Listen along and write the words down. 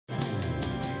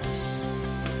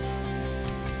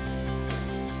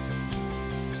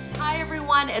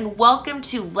everyone, and welcome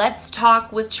to Let's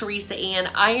Talk with Teresa Ann.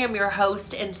 I am your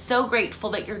host and so grateful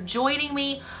that you're joining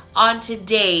me on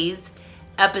today's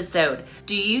episode.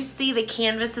 Do you see the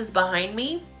canvases behind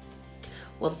me?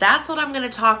 Well, that's what I'm going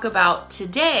to talk about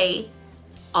today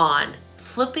on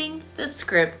Flipping the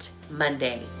Script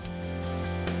Monday.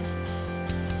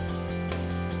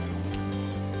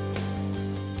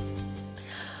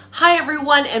 Hi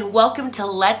everyone, and welcome to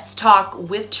Let's Talk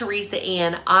with Teresa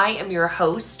Ann. I am your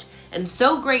host and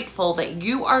so grateful that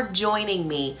you are joining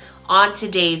me on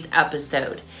today's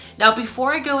episode. Now,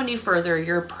 before I go any further,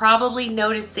 you're probably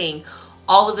noticing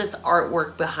all of this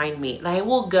artwork behind me, and I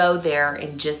will go there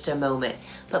in just a moment.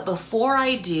 But before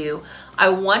I do, I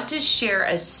want to share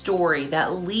a story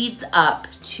that leads up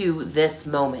to this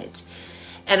moment.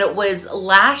 And it was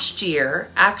last year,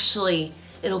 actually,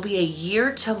 it'll be a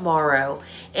year tomorrow,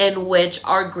 in which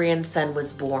our grandson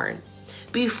was born.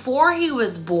 Before he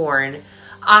was born,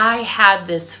 I had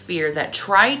this fear that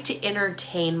tried to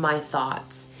entertain my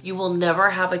thoughts. You will never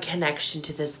have a connection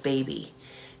to this baby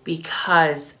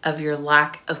because of your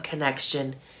lack of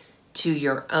connection to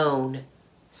your own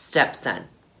stepson.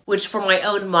 Which, for my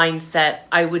own mindset,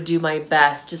 I would do my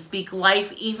best to speak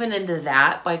life even into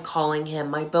that by calling him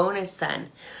my bonus son.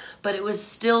 But it was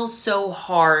still so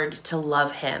hard to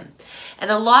love him.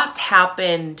 And a lot's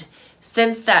happened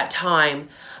since that time.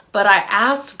 But I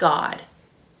asked God,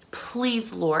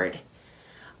 please, Lord,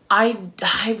 I've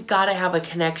got to have a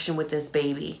connection with this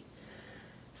baby.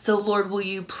 So, Lord, will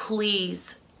you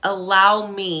please allow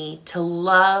me to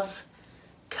love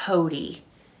Cody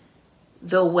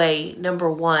the way,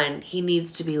 number one, he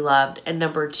needs to be loved. And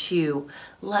number two,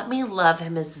 let me love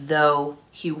him as though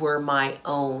he were my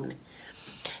own.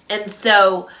 And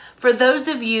so for those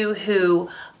of you who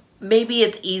maybe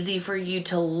it's easy for you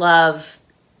to love,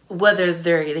 whether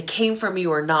they came from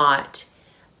you or not,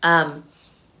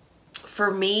 for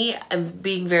me, I'm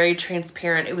being very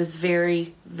transparent. It was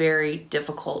very, very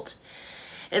difficult.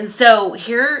 And so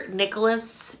here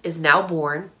Nicholas is now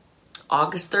born,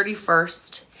 August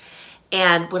 31st.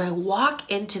 And when I walk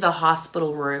into the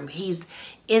hospital room, he's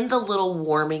in the little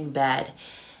warming bed.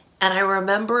 And I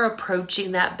remember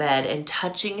approaching that bed and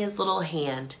touching his little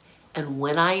hand. And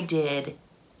when I did,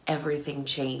 everything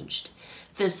changed.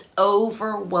 This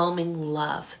overwhelming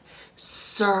love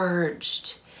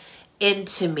surged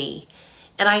into me.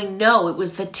 And I know it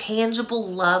was the tangible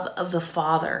love of the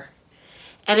Father.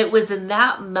 And it was in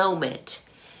that moment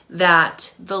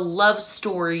that the love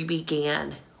story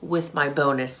began with my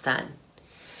bonus son.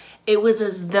 It was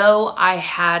as though I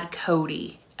had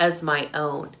Cody as my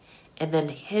own. And then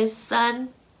his son,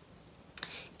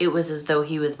 it was as though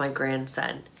he was my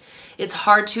grandson. It's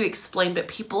hard to explain, but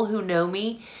people who know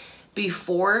me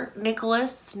before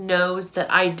Nicholas knows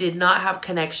that I did not have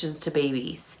connections to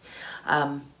babies.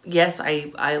 Yes,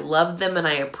 I loved them and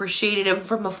I appreciated them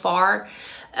from afar.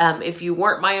 If you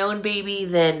weren't my own baby,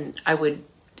 then I would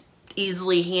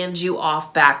easily hand you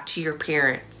off back to your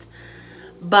parents.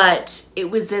 But it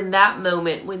was in that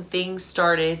moment when things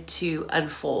started to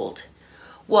unfold.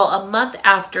 Well, a month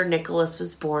after Nicholas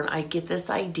was born, I get this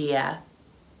idea.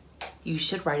 You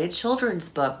should write a children's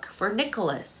book for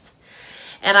Nicholas.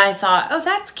 And I thought, oh,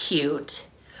 that's cute.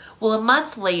 Well, a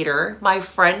month later, my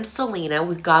friend Selena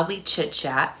with Godly Chit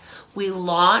Chat, we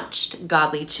launched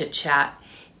Godly Chit Chat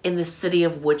in the city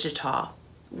of Wichita.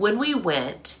 When we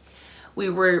went, we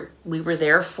were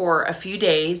there for a few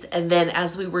days. And then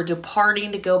as we were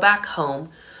departing to go back home,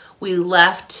 we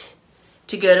left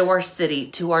to go to our city,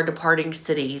 to our departing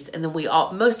cities. And then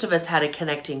most of us had a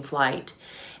connecting flight.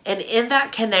 And in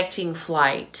that connecting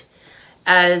flight,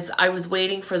 as I was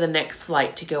waiting for the next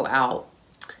flight to go out,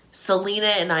 Selena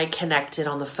and I connected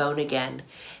on the phone again.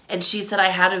 And she said, I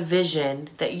had a vision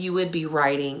that you would be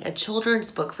writing a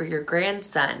children's book for your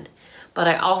grandson. But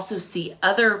I also see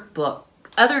other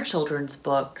children's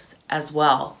books as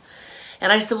well.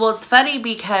 And I said, well, it's funny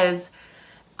because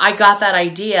I got that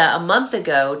idea a month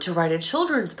ago to write a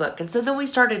children's book. And so then we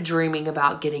started dreaming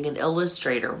about getting an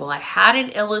illustrator. Well, I had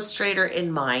an illustrator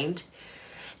in mind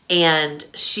and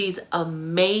she's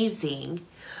amazing.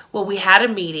 Well, we had a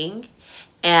meeting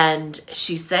and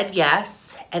she said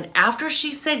yes. And after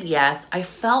she said yes, I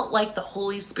felt like the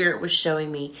Holy Spirit was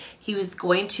showing me he was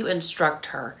going to instruct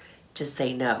her to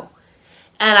say no.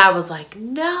 And I was like,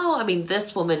 no, I mean,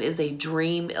 this woman is a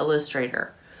dream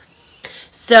illustrator.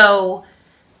 So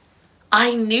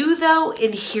I knew, though,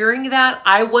 in hearing that,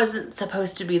 I wasn't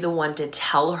supposed to be the one to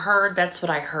tell her. That's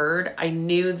what I heard. I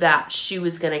knew that she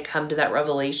was going to come to that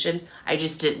revelation. I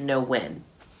just didn't know when.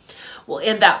 Well,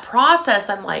 in that process,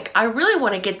 I'm like, I really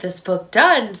want to get this book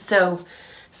done, so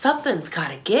something's got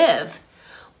to give.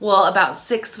 Well, about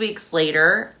 6 weeks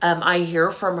later, I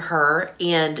hear from her,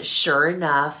 and sure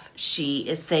enough, she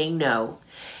is saying no.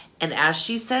 And as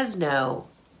she says no,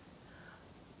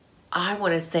 I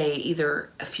want to say either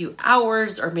a few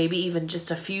hours or maybe even just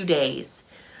a few days,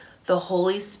 the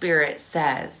Holy Spirit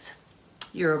says,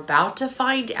 you're about to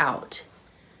find out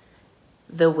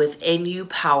the within you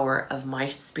power of my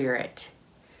Spirit.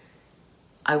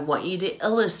 I want you to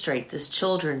illustrate this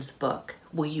children's book.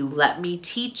 Will you let me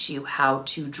teach you how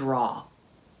to draw?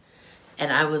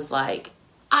 And I was like,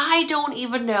 I don't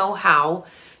even know how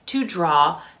to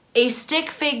draw a stick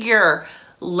figure,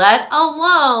 let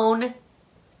alone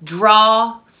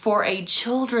draw for a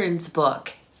children's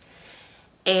book.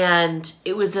 And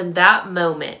it was in that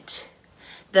moment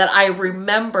that I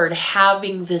remembered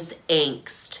having this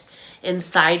angst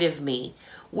inside of me,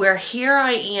 where here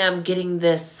I am getting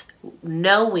this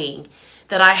knowing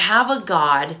that I have a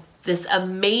God, this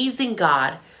amazing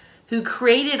God who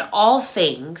created all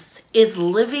things, is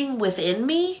living within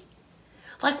me.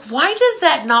 Like, why does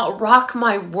that not rock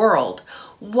my world?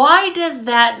 Why does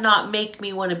that not make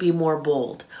me want to be more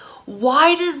bold?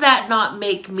 Why does that not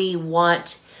make me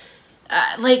want,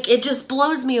 it just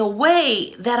blows me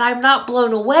away that I'm not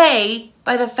blown away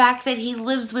by the fact that he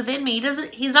lives within me.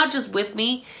 He's not just with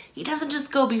me. He doesn't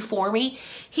just go before me.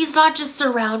 He's not just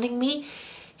surrounding me.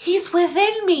 He's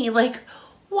within me. Like,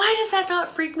 why does that not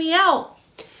freak me out?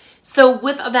 So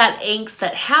with that angst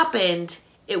that happened,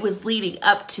 it was leading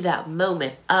up to that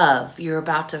moment of, you're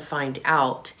about to find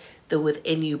out the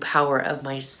within you power of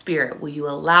my Spirit. Will you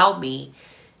allow me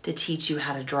to teach you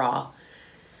how to draw?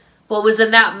 Well, it was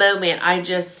in that moment I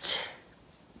just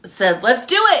said, let's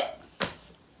do it.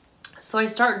 So I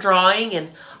start drawing,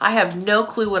 and I have no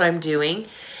clue what I'm doing.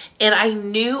 And I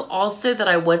knew also that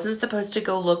I wasn't supposed to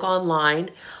go look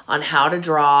online on how to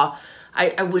draw.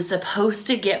 I was supposed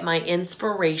to get my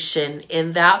inspiration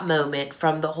in that moment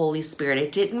from the Holy Spirit.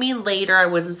 It didn't mean later I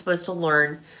wasn't supposed to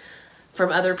learn from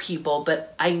other people,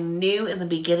 but I knew in the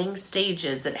beginning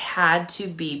stages it had to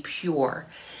be pure.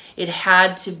 It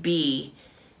had to be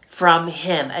from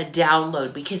him, a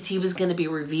download, because he was going to be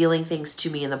revealing things to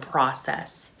me in the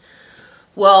process.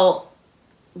 Well,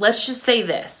 let's just say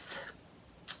this.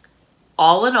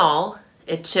 All in all,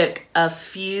 it took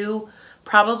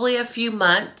probably a few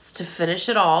months to finish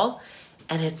it all,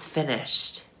 and it's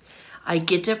finished. I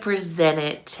get to present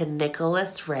it to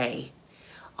Nicholas Ray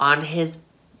on his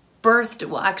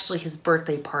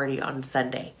birthday party on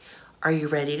Sunday. Are you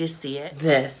ready to see it?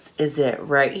 This is it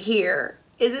right here.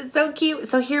 Is it so cute?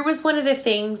 So here was one of the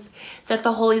things that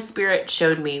the Holy Spirit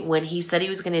showed me when he said he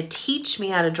was going to teach me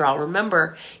how to draw.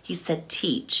 Remember, he said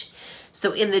teach.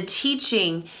 So in the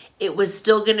teaching, it was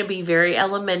still going to be very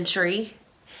elementary,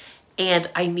 and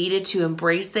I needed to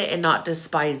embrace it and not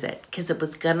despise it, because it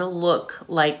was going to look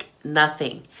like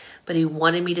nothing. But he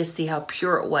wanted me to see how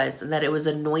pure it was, and that it was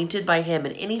anointed by him.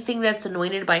 And anything that's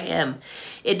anointed by him,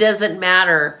 it doesn't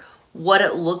matter what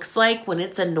it looks like. When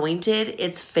it's anointed,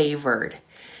 it's favored.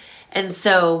 And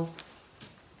so,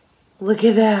 look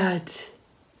at that.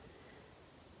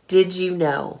 Did You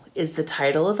Know is the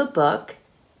title of the book.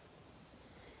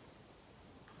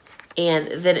 And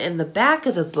then in the back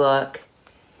of the book,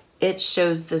 it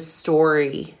shows the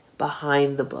story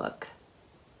behind the book.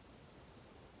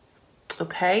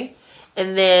 Okay?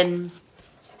 And then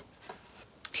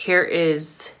here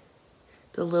is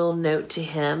the little note to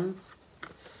him.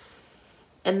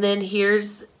 And then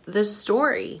here's the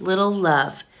story. Little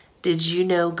love, did you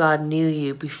know God knew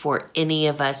you before any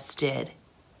of us did?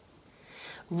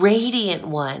 Radiant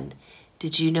one,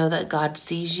 did you know that God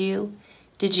sees you?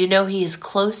 Did you know he is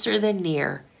closer than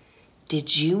near?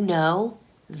 Did you know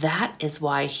that is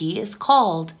why he is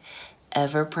called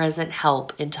ever-present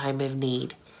help in time of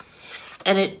need?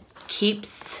 And it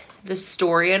keeps, the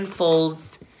story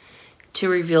unfolds to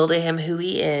reveal to him who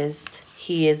he is.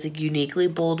 He is a uniquely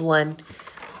bold one,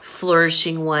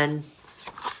 flourishing one,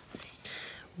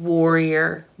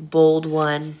 warrior, bold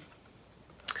one.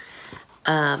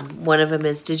 One of them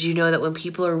is, did you know that when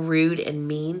people are rude and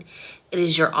mean, it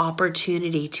is your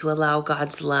opportunity to allow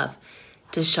God's love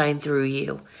to shine through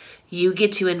you. You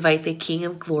get to invite the King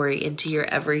of Glory into your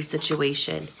every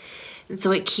situation. And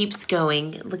so it keeps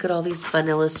going. Look at all these fun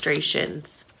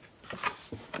illustrations.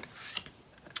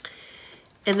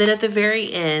 And then at the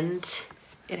very end,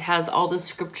 it has all the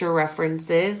scripture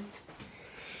references.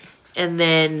 And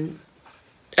then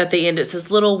at the end it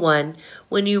says, little one,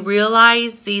 when you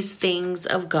realize these things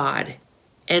of God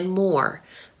and more,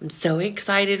 I'm so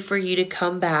excited for you to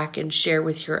come back and share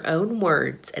with your own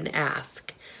words and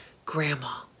ask,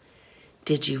 Grandma,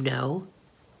 did you know?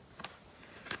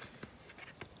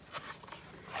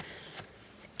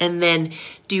 And then,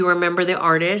 do you remember the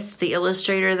artist, the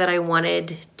illustrator that I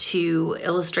wanted to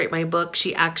illustrate my book?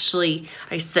 I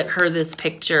sent her this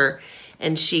picture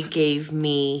and she gave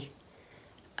me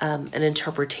an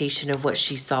interpretation of what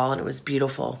she saw, and it was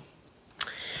beautiful.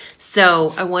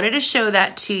 So I wanted to show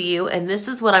that to you, and this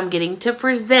is what I'm getting to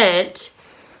present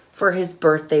for his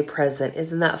birthday present.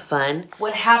 Isn't that fun?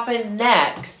 What happened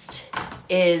next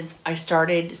is I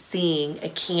started seeing a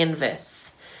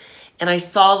canvas, and I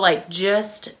saw like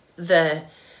just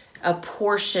a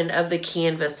portion of the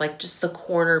canvas, like just the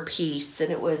corner piece,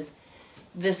 and it was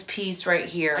this piece right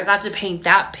here. I got to paint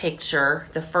that picture,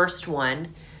 the first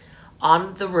one,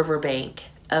 on the riverbank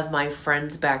of my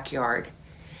friend's backyard.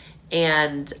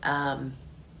 And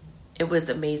it was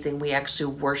amazing. We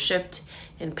actually worshiped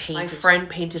and painted. My friend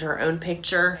painted her own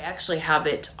picture. I actually have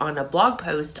it on a blog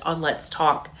post on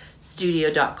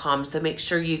letstalkstudio.com, so make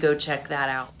sure you go check that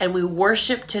out. And we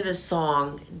worshiped to the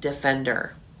song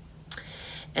Defender.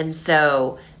 And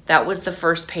so that was the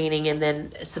first painting, and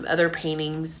then some other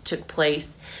paintings took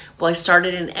place. Well, I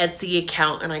started an Etsy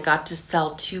account and I got to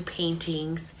sell 2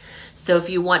 paintings. So if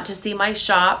you want to see my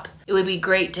shop, it would be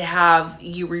great to have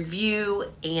you review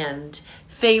and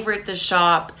favorite the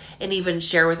shop and even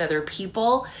share with other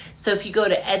people. So if you go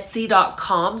to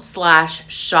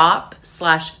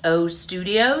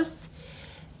etsy.com/shop/ostudios,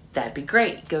 that'd be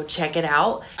great. Go check it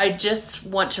out. I just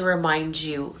want to remind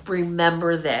you,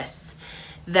 remember this,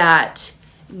 that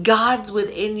God's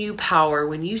within you power,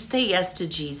 when you say yes to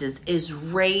Jesus, is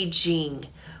raging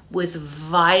with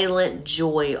violent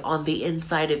joy on the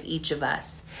inside of each of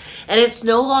us. And it's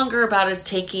no longer about us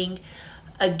taking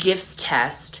a gifts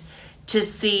test to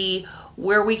see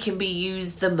where we can be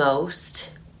used the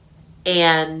most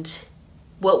and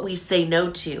what we say no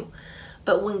to.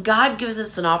 But when God gives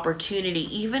us an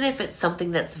opportunity, even if it's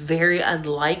something that's very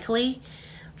unlikely,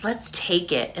 let's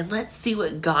take it and let's see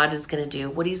what God is going to do,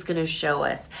 what he's going to show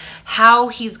us, how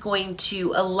he's going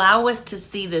to allow us to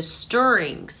see the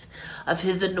stirrings of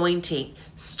his anointing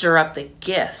stir up the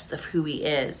gifts of who he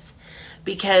is.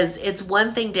 Because it's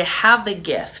one thing to have the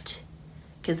gift,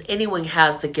 because anyone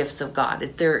has the gifts of God.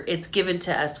 It's given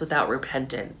to us without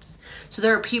repentance. So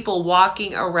there are people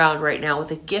walking around right now with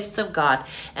the gifts of God,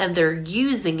 and they're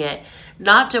using it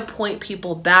not to point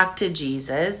people back to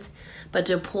Jesus, but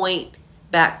to point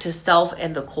back to self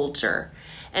and the culture.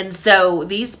 And so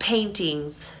these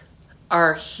paintings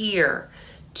are here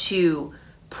to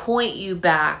point you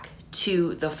back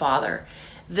to the Father.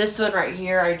 This one right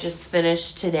here, I just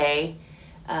finished today,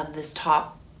 this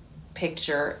top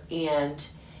picture, and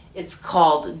it's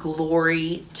called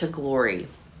Glory to Glory.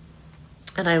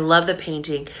 And I love the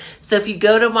painting. So if you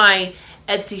go to my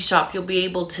Etsy shop, you'll be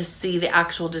able to see the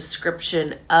actual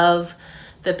description of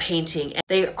the painting.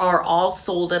 They are all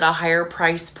sold at a higher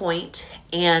price point,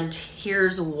 and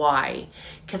here's why.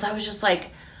 Because I was just like,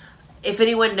 if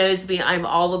anyone knows me, I'm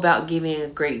all about giving a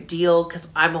great deal, because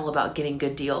I'm all about getting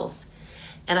good deals.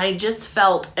 And I just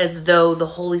felt as though the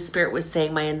Holy Spirit was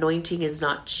saying, my anointing is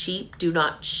not cheap. Do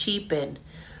not cheapen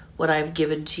what I've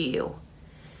given to you.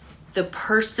 The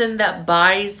person that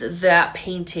buys that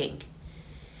painting,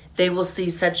 they will see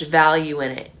such value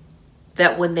in it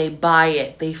that when they buy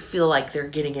it, they feel like they're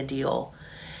getting a deal.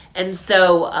 And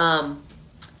so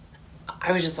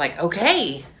I was just like,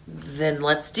 okay, then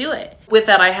let's do it. With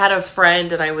that, I had a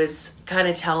friend and I was kind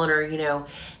of telling her,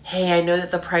 hey, I know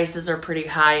that the prices are pretty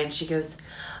high. And she goes,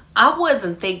 I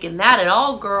wasn't thinking that at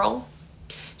all, girl.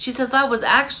 She says, I was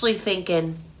actually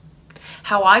thinking,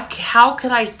 how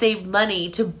could I save money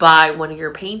to buy one of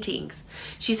your paintings?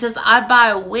 She says, I buy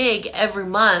a wig every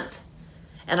month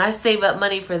and I save up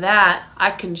money for that.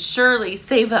 I can surely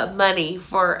save up money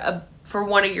for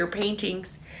one of your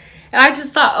paintings. And I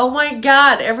just thought, oh my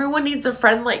God, everyone needs a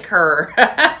friend like her.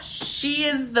 She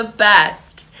is the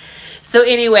best. So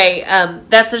anyway,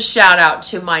 that's a shout out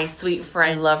to my sweet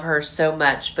friend. I love her so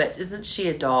much, but isn't she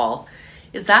a doll?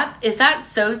 Is that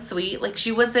so sweet? Like,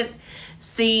 she wasn't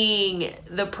seeing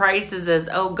the prices as,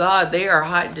 oh God, they are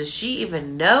hot. Does she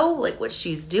even know like what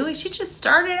she's doing? She just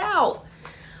started out.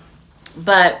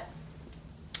 But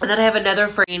and then I have another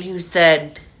friend who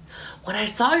said, when I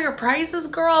saw your prices,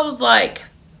 girl, I was like,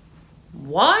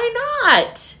 why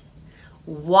not?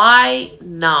 Why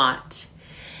not?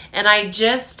 And I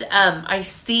just, I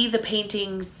see the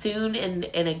paintings soon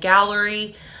in a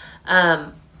gallery.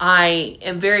 I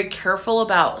am very careful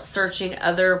about searching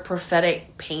other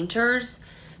prophetic painters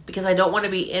because I don't want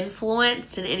to be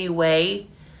influenced in any way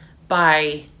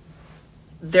by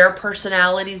their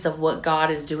personalities of what God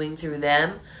is doing through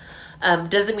them.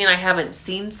 Doesn't mean I haven't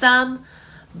seen some,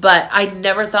 But I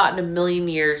never thought in a million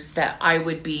years that I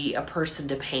would be a person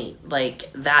to paint.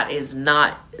 Like, that was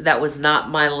not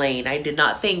my lane. I did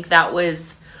not think that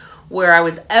was where I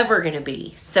was ever going to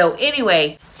be. So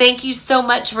anyway, thank you so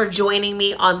much for joining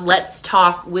me on Let's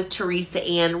Talk with Teresa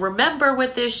Ann. Remember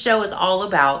what this show is all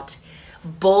about.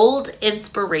 Bold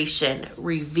inspiration,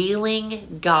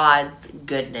 revealing God's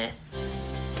goodness.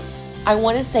 I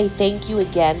want to say thank you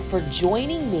again for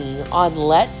joining me on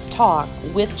Let's Talk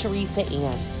with Teresa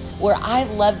Ann, where I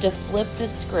love to flip the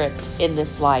script in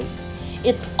this life.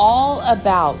 It's all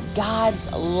about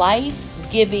God's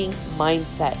life-giving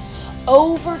mindset,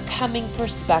 overcoming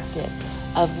perspective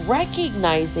of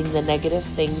recognizing the negative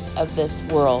things of this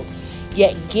world,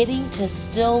 yet getting to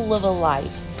still live a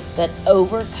life that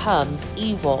overcomes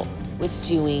evil with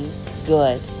doing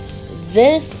good.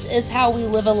 This is how we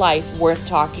live a life worth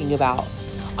talking about.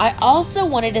 I also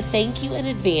wanted to thank you in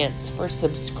advance for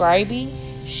subscribing,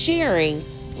 sharing,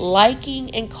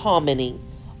 liking, and commenting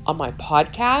on my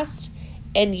podcast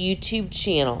and YouTube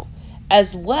channel,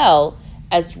 as well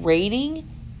as rating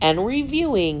and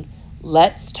reviewing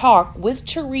Let's Talk with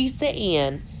Teresa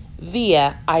Ann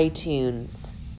via iTunes.